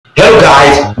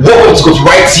welcome to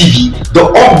Copyright TV. The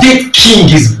update king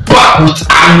is back with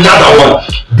another one.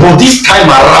 But this time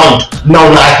around,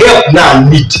 now help now I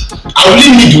need. I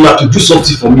really need you to do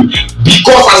something for me.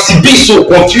 Because as it be so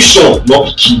confusion, not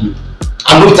be kill me.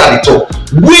 I know it at the top.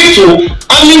 Wait till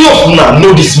how many of you now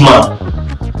know this man?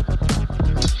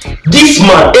 This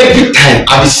man, every time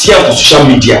I see him on social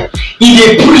media, he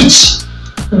dey preach.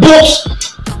 But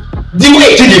the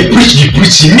way they preach,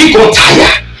 he make me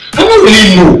tired. I don't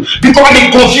really know because I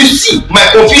dey confuse. See, my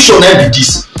confusion na be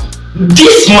this.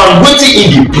 This man wetin he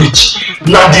dey preach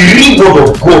na the real word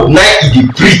of God na he dey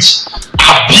preach.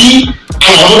 Abi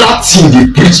another thing dey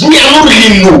preach. Me I don't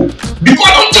really know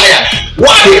because I don tire.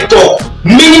 Why they talk?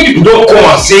 Many people don come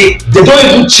and say they don't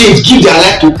even change, give their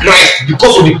life to Christ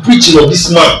because of the preaching of this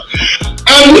man.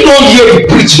 And we don't hear the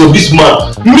preaching of this man.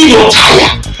 Me don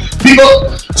tire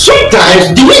because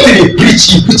sometimes the way they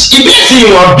preach, he be like say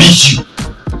he wan beat you.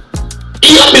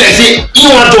 He not be like say he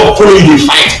want to follow you dey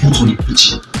fight put on the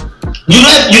preaching. You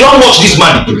don't watch this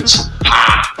man dey preach.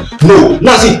 No,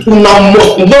 now see una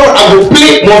must tomorrow I will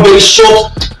play one very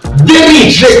short, very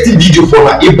interesting video for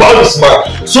una about this man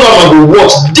so that I go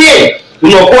watch. Then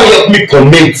una come help me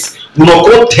comment. Una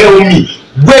come tell me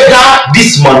whether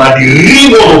this man na the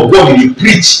real word of God dey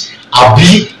preach.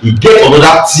 Abi he get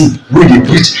another thing wey dey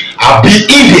preach. Abi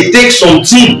if they take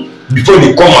something before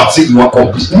they come and say you wan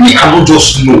complete. Me I no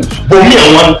just know, but me I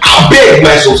wan abeg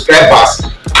my subscribers,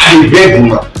 I dey beg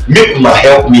una make una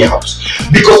help me out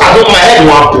because I don my head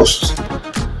wan burst.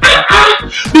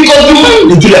 Because the man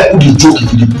dey do like who dey joke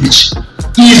if he dey preach.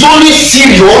 He is only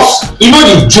serious, he no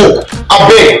dey joke.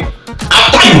 Abeg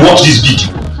after you watch this video,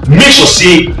 make sure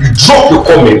say you drop your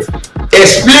comment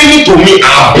explaining to me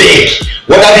abeg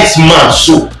whether this man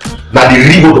so na the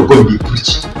real word of God dey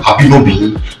preach. Abi no be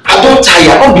him. I don't tire.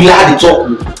 I don't be like the talk.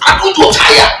 I don't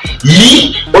tire.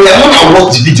 Ye, but like when I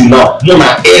watch the video now, when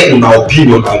I air on our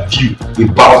opinion and view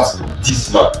about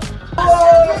this man.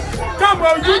 Come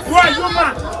on, you boy, you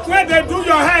man. When they do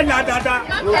your hair, na dada.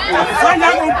 When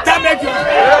you go damage your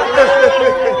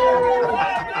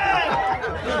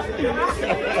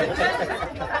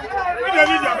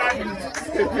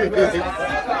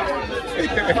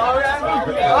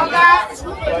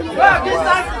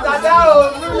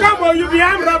Come on, you be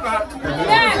armed robber.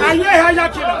 Are you a hire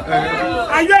killer?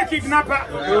 Are you a kidnapper?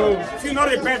 If you not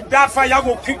repent, that fire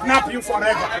will kidnap you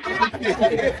forever.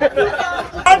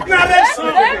 Ordinary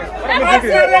son.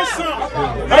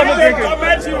 When they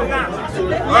commit you now,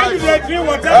 when they drink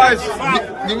water,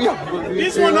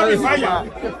 this will not be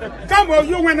fire. Come on,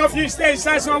 you when of you stay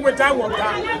inside someone without water.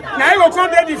 Now you will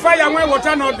come there the fire when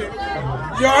water not there.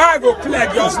 Your eye go clear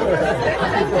just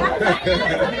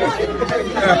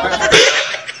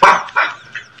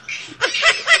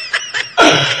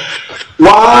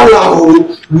Wow,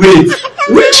 wait,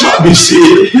 which one be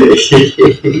say?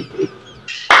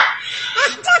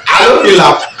 I don't feel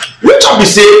laugh. Which one be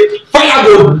say fire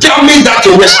go damage that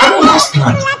your waist? I don't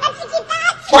understand.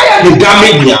 Fire go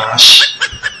damage me ash.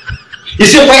 He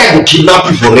say fire go kidnap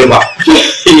you forever.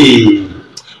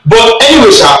 But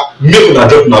anyway, sir, make una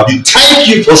drop una view. Thank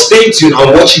you for staying tuned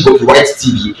and watching Copyright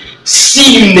TV.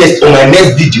 See you next on my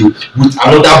next video with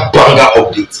another banger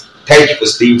update. Thank you for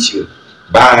staying tuned.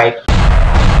 Bye.